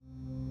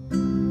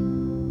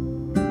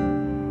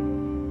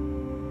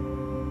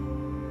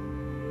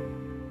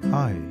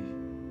Hi.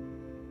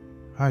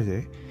 Hi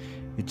there.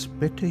 It's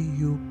Better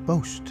You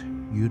Boast,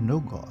 You Know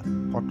God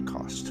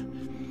podcast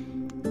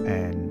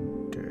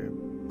and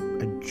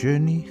a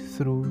journey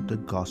through the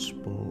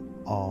Gospel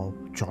of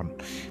John.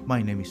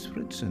 My name is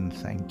Fritz and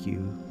thank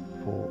you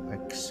for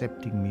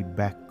accepting me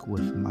back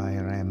with my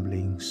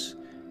ramblings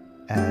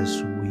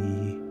as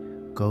we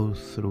go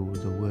through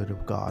the Word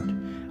of God.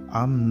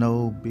 I'm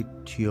no big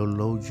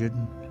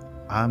theologian.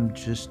 I'm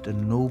just a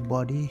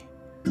nobody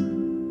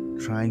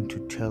trying to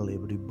tell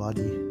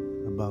everybody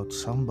about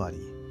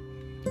somebody,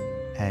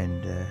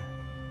 and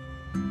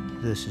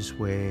this is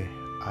where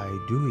I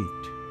do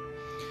it.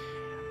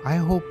 I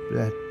hope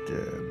that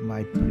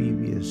my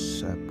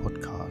previous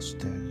podcast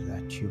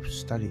that you've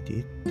studied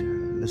it,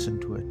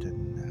 listened to it,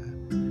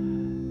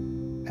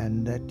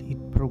 and that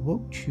it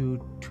provoked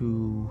you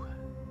to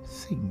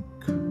think.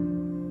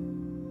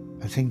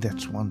 I think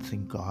that's one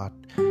thing God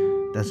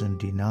doesn't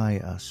deny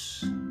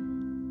us.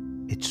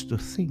 It's to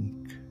think.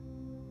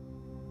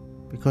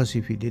 Because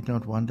if He did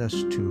not want us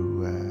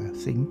to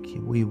think,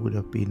 we would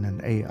have been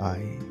an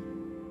AI.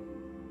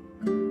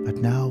 But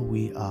now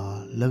we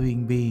are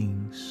living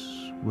beings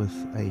with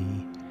a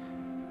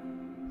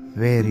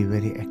very,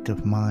 very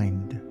active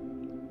mind.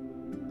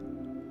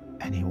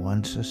 And He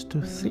wants us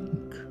to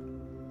think.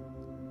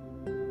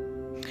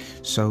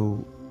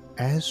 So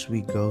as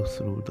we go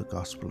through the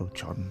Gospel of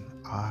John,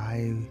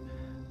 I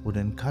would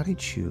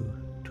encourage you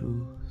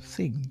to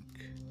think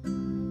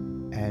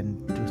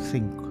and to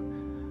think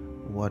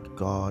what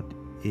God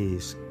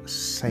is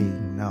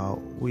saying. Now,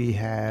 we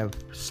have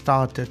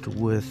started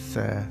with,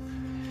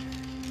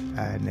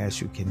 and as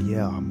you can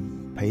hear,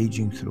 I'm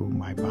paging through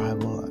my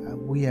Bible.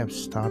 We have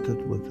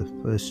started with the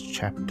first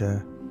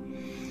chapter,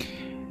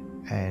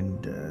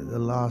 and the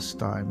last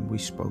time we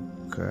spoke,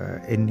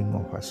 ending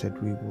off, I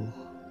said we will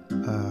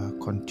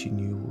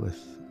continue with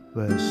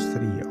verse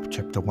 3 of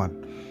chapter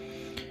 1.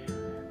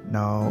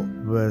 Now,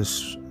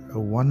 verse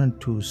 1 and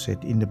 2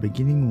 said, "In the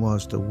beginning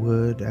was the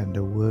Word, and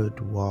the Word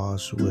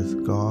was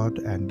with God,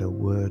 and the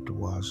Word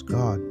was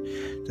God.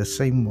 The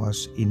same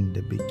was in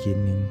the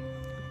beginning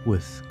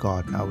with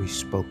God." Now we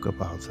spoke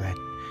about that.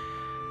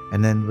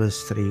 And then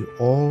verse 3,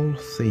 all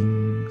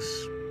things,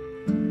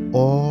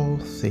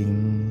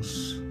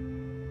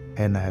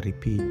 and I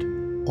repeat,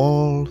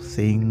 all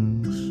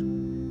things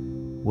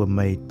were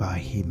made by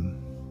Him.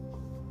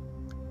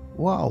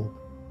 Wow!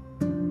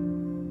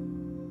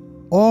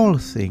 All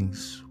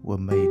things were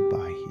made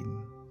by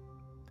Him.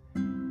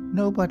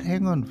 No, but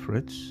hang on,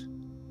 Fritz.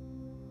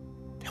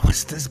 There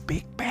was this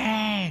big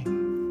bang.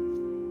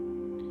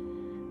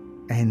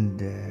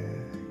 And,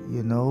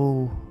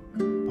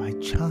 by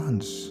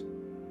chance,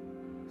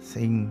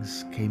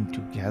 things came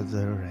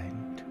together,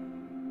 and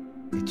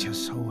it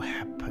just so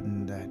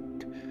happened that,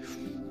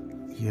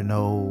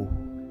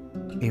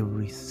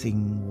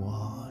 everything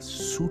was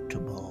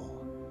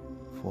suitable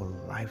for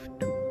life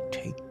to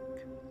take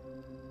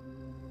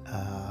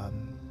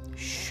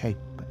shape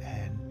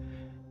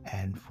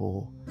and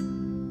for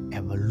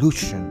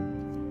evolution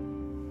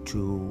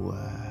to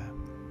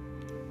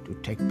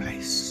take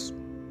place.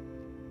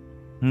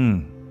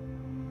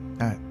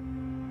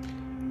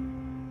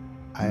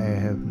 I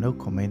have no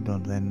comment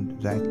on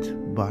that,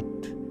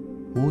 but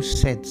who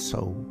said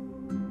so?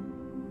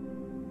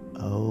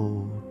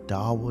 Oh,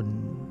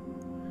 Darwin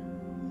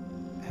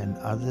and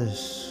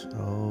others.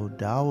 Oh,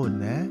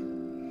 Darwin, eh?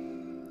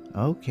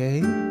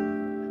 Okay.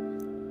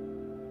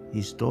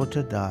 His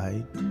daughter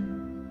died.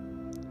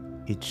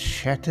 It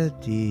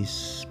shattered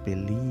his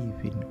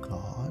belief in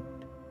God,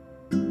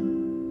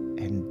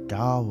 and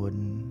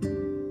Darwin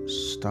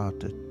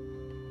started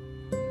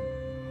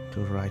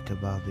to write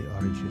about the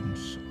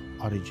origins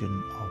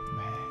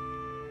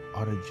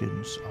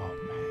of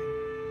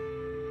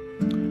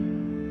man.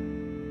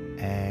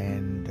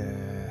 And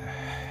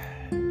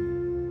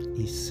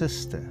his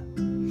sister,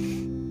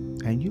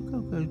 and you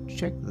can go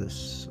check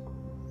this,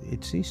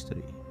 it's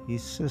history.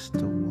 His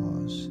sister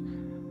was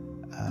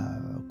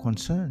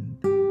concerned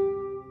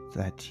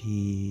that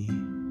he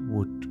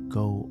would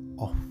go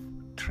off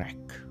track.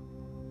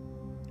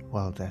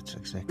 Well, that's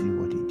exactly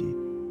what he did.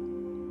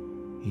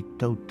 He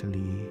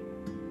totally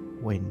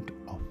went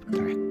off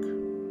track.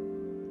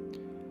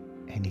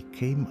 And he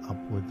came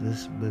up with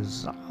this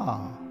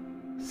bizarre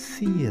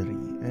theory.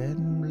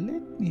 And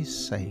let me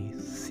say,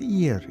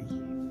 theory.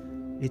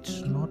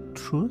 It's not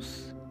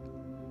truth.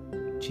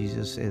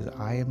 Jesus says,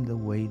 "I am the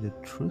way, the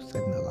truth,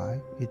 and the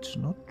life." It's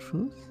not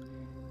truth.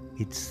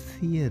 It's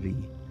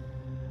theory.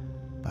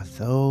 But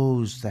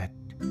those that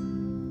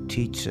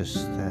teach us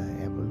the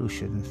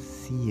evolution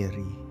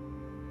theory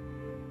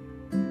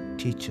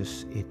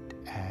teaches it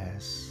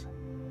as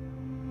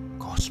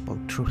gospel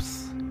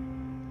truth.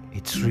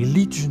 It's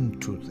religion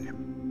to them.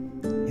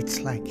 It's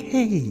like,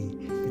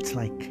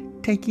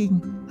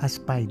 taking us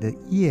by the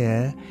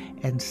ear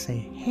and say,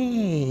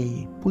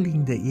 hey,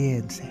 pulling the ear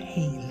and say,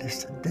 hey,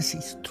 listen, this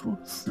is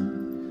truth.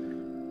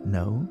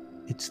 No,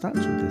 it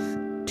starts with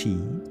a T,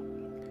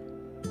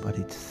 but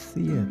it's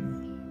theory.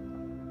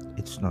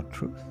 It's not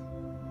truth.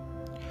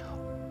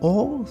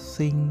 all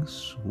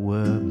things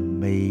were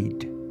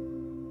made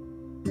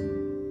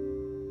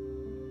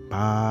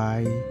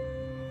by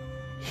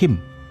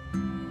Him.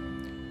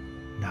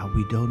 Now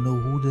we don't know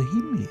who the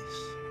Him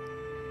is.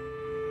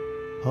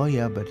 Oh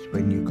yeah, but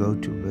when you go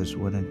to verse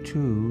 1 and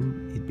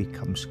 2, it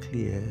becomes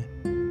clear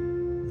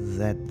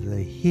that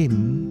the Him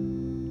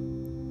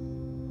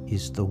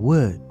is the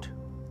Word.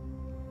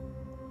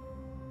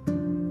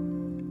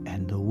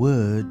 And the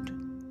Word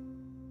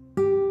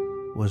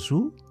was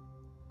who?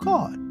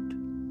 God.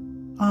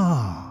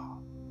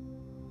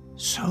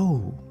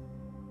 So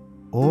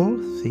all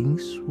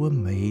things were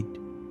made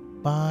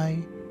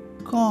by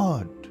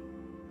God.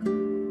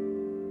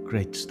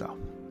 Great stuff.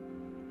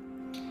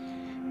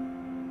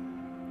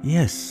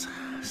 Yes,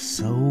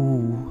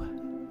 so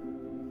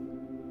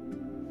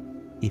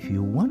if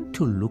you want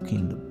to look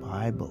in the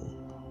Bible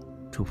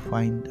to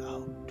find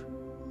out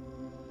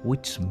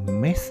which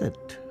method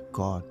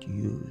God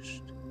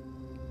used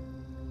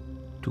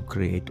to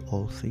create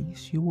all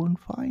things, you won't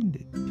find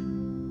it.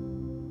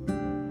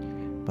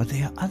 But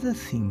there are other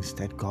things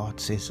that God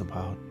says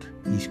about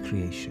His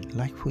creation,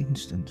 like for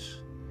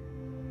instance,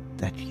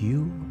 that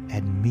you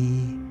and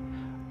me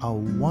are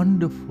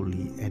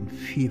wonderfully and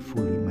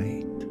fearfully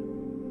made.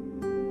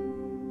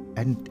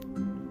 And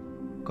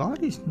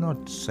God is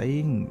not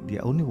saying, the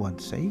only one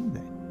saying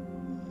that.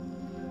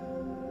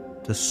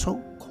 The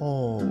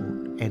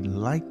so-called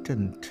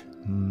enlightened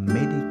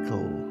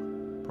medical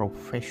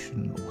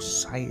profession or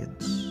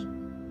science,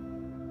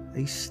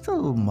 they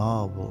still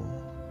marvel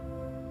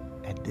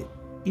at the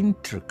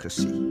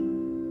intricacy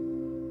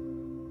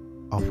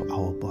of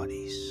our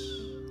bodies.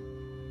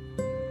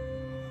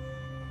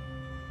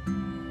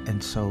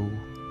 And so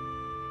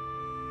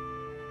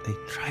they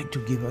try to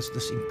give us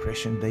this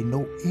impression they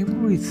know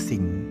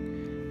everything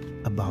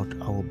about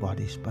our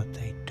bodies, but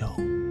they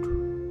don't.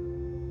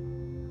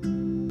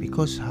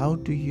 Because how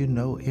do you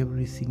know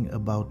everything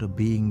about a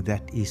being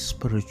that is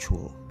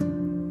spiritual?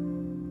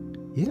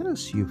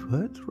 Yes, you've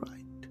heard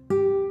right.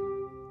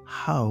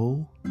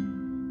 How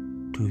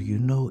do you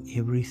know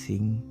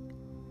everything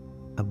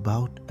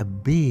about a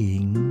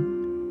being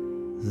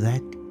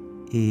that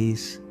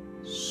is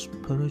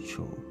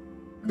spiritual?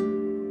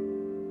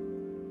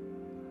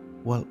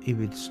 Well, if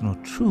it's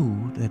not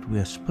true that we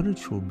are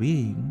spiritual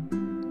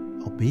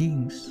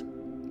beings,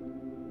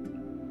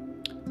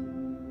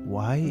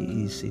 why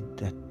is it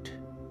that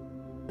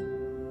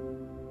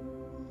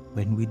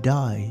when we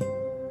die,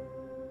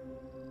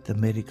 the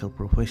medical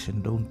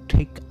profession don't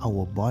take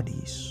our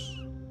bodies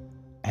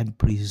and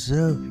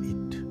preserve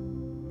it?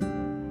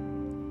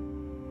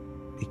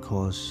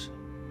 Because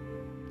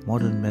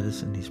modern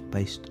medicine is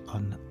based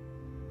on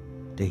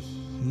the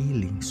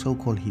healing,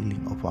 so-called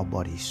healing of our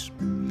bodies.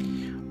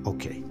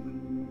 Okay,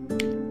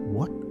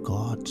 what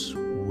God's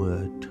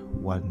Word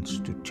wants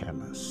to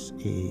tell us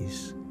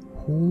is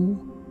who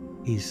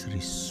is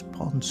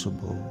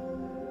responsible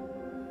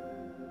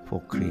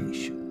for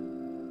creation.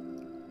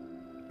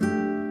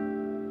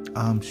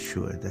 I'm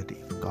sure that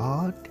if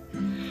God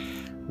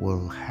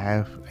will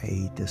have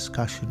a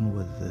discussion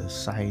with the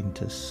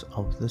scientists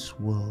of this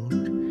world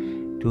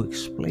to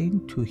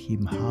explain to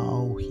him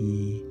how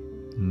He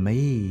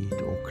made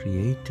or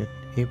created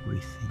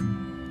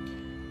everything,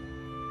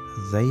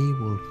 they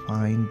will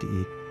find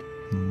it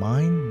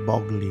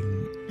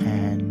mind-boggling,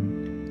 and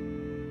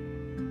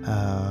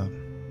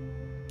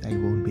they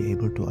won't be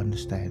able to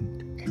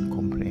understand and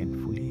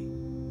comprehend fully.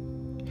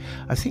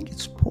 I think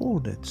it's Paul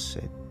that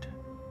said,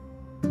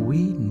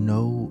 we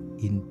know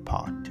in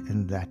part,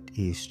 and that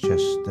is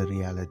just the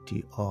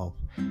reality of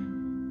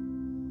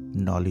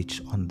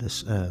knowledge on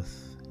this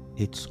earth.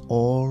 It's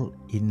all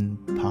in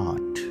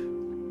part.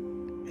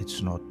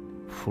 It's not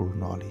full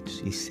knowledge.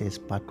 He says,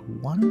 but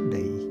one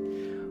day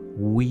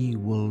we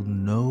will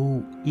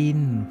know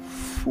in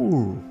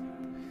full.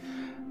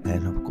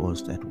 And of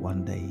course, that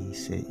one day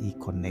he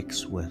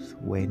connects with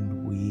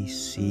when we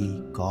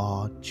see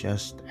God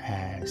just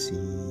as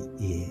He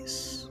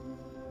is.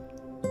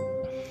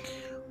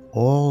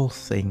 All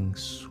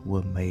things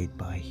were made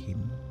by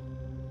Him.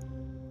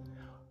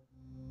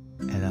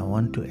 And I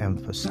want to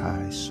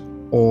emphasize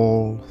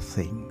all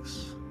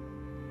things,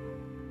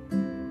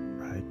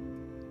 right,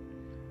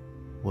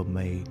 were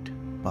made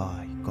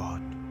by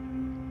God.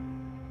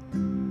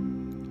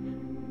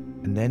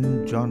 And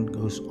then John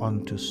goes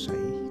on to say,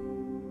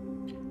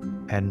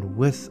 and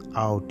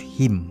without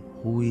Him,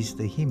 who is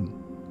the Him?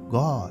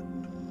 God,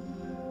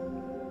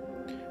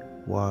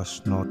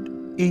 was not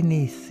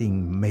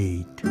anything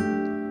made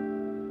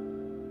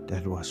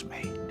that was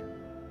made.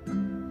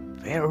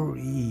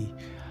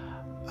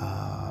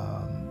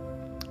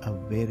 A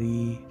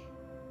very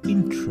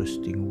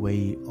interesting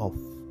way of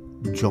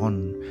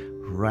John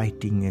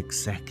writing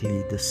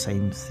exactly the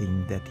same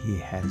thing that he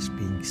has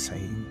been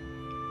saying.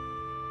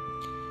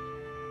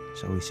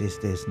 So he says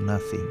there's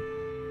nothing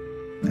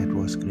that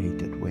was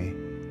created where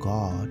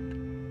God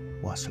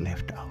was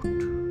left out.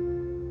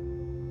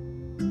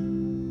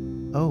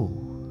 Oh,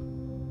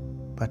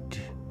 but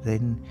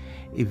then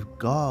if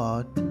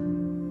God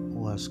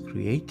was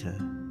creator,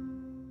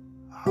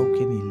 how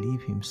can he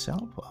leave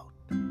himself out?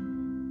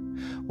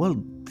 Well,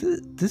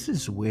 this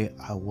is where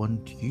I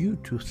want you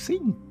to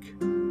think.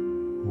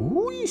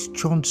 Who is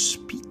John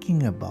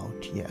speaking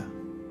about here?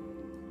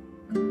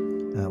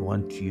 I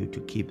want you to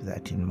keep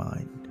that in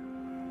mind.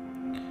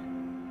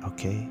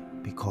 Okay?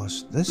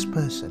 Because this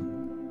person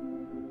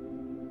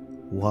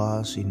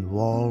was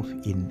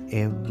involved in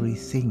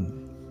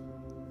everything.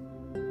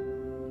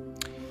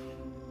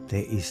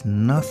 There is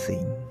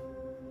nothing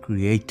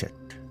created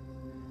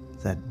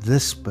that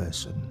this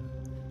person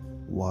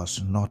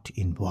was not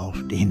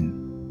involved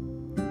in.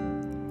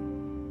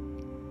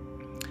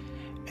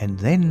 And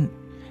then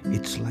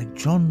it's like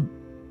John,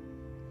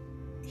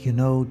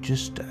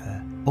 just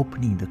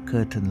opening the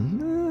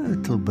curtain a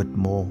little bit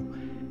more.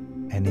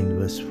 And in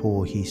verse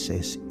 4 he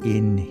says,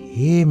 in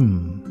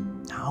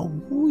him. Now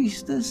who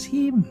is this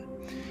him?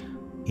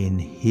 In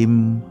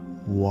him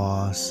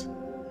was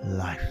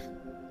life.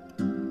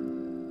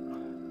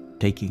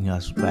 Taking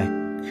us back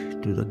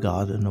to the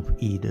Garden of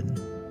Eden.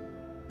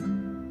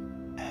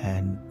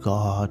 And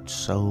God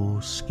so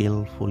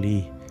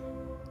skillfully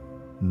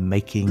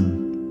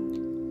making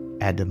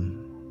Adam.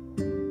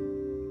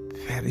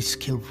 Very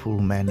skillful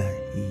manner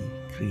he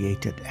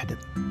created Adam.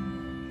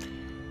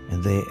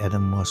 And there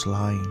Adam was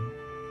lying,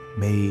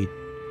 made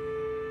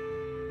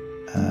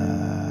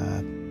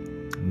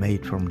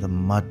from the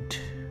mud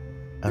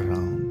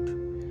around.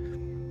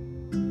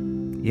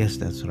 Yes,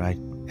 that's right.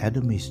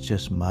 Adam is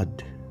just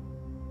mud.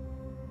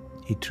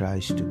 He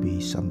tries to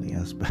be something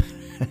else,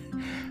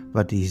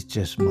 but he's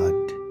just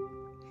mud.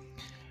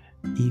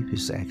 Eve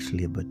is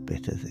actually a bit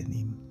better than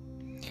him.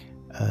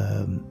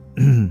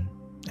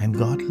 And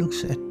God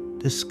looks at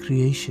this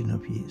creation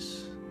of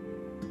his,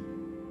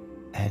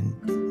 and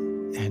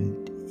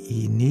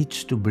he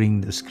needs to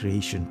bring this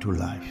creation to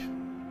life.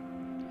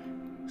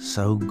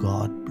 So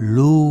God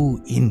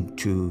blew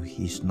into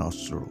his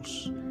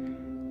nostrils,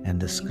 and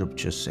the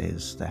scripture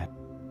says that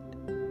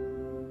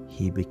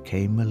he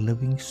became a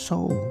living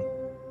soul.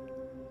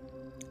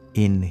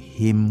 In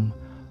him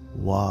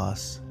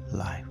was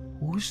life.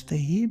 Who's the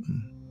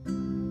him?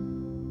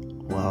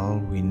 Well,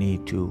 we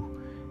need to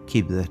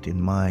keep that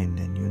in mind,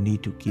 and you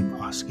need to keep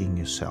asking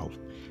yourself,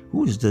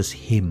 who is this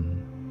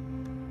him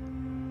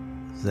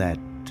that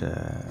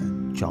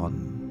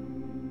John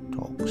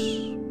talks?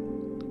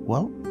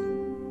 Well,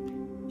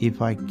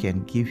 if I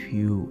can give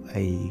you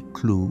a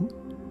clue,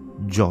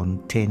 John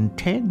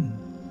 10:10.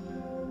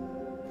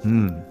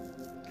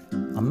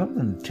 I'm not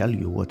going to tell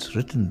you what's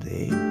written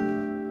there.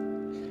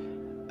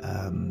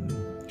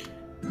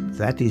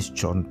 That is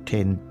John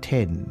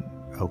 10:10,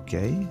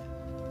 okay?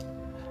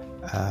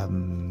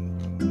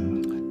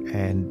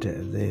 And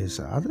there's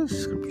other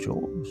scripture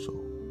also.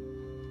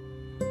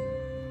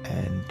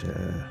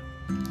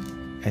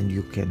 And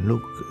you can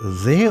look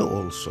there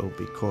also,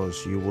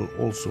 because you will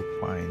also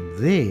find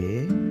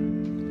there,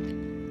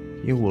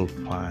 you will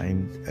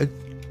find an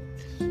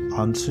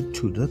answer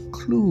to the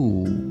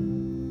clue,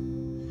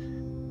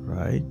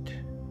 right?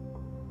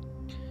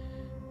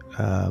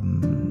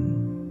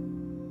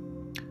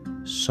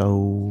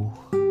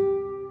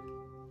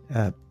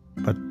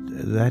 But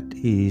that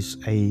is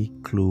a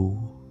clue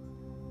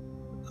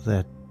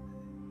that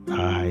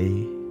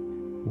I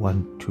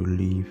want to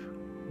leave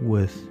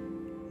with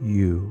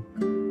you.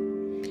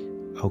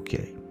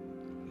 Okay.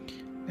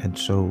 And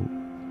so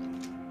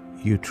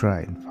you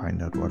try and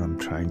find out what I'm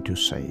trying to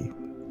say.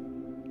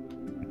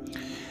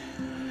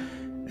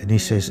 And he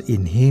says,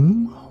 in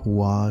him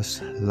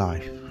was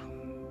life.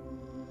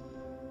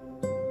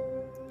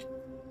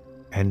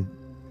 And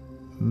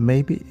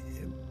maybe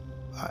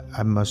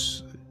I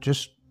must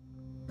just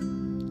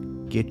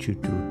get you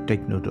to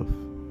take note of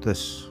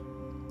this.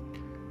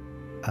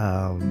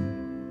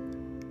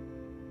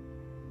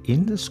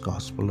 In this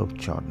Gospel of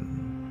John,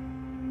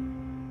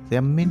 there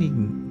are many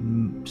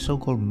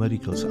so-called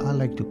miracles. I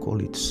like to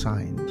call it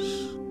signs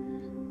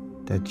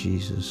that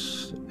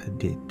Jesus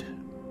did.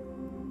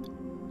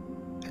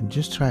 And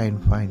just try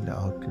and find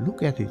out,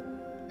 look at it,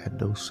 at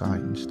those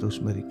signs,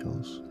 those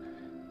miracles,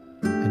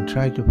 and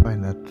try to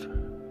find out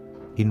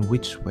in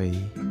which way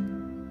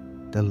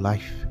the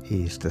life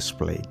is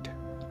displayed.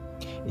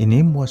 In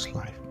him was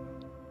life,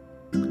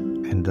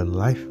 and the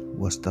life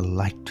was the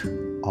light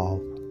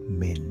of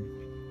men.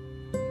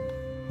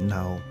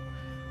 Now,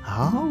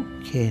 how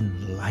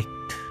can light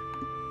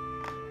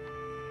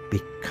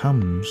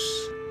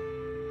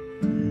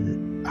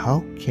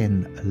how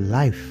can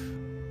life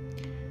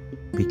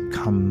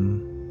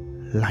become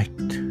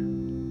light?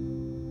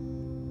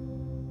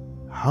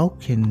 How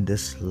can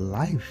this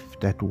life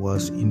that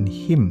was in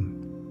him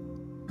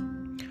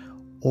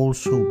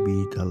also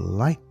be the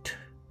light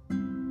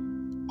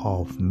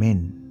of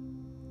men?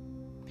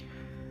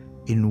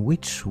 In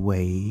which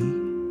way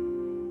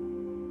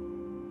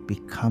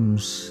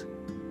becomes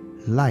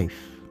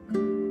life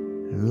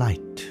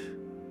light?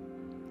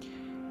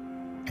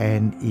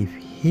 And if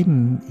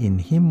in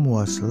him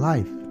was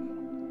life,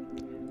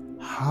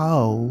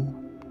 how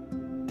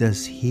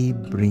does he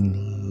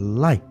bring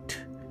light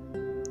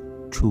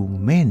to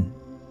men?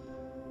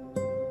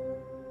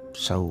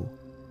 So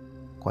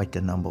quite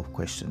a number of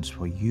questions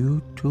for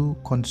you to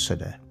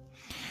consider.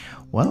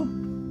 Well,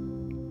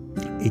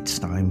 it's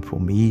time for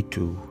me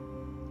to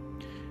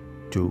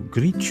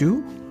greet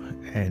you.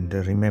 And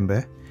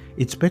remember,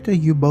 it's better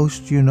you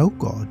boast you know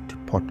God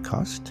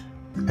podcast,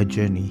 a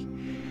journey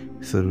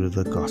through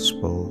the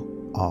Gospel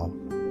of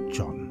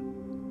John.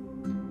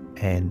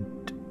 And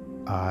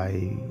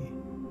I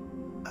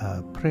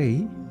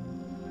pray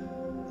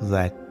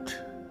that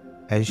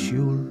as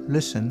you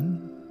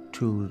listen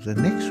to the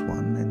next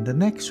one and the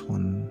next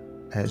one,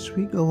 as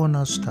we go on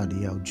our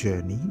study, our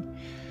journey,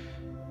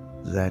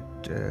 that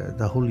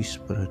the Holy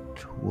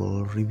Spirit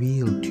will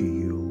reveal to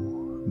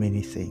you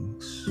many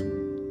things.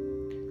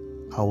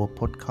 Our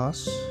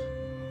podcast,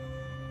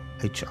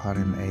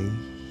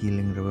 HRMA,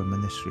 Healing River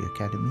Ministry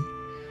Academy,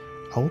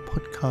 our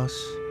podcast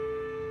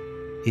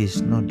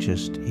is not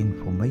just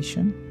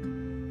information,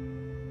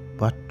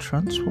 but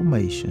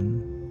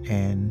transformation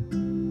and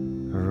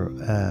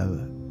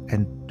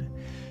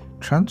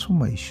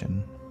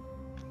transformation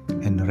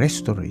and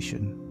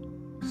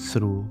restoration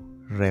through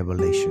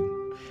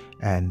revelation.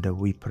 And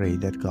we pray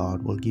that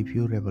God will give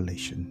you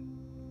revelation.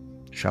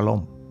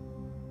 Shalom.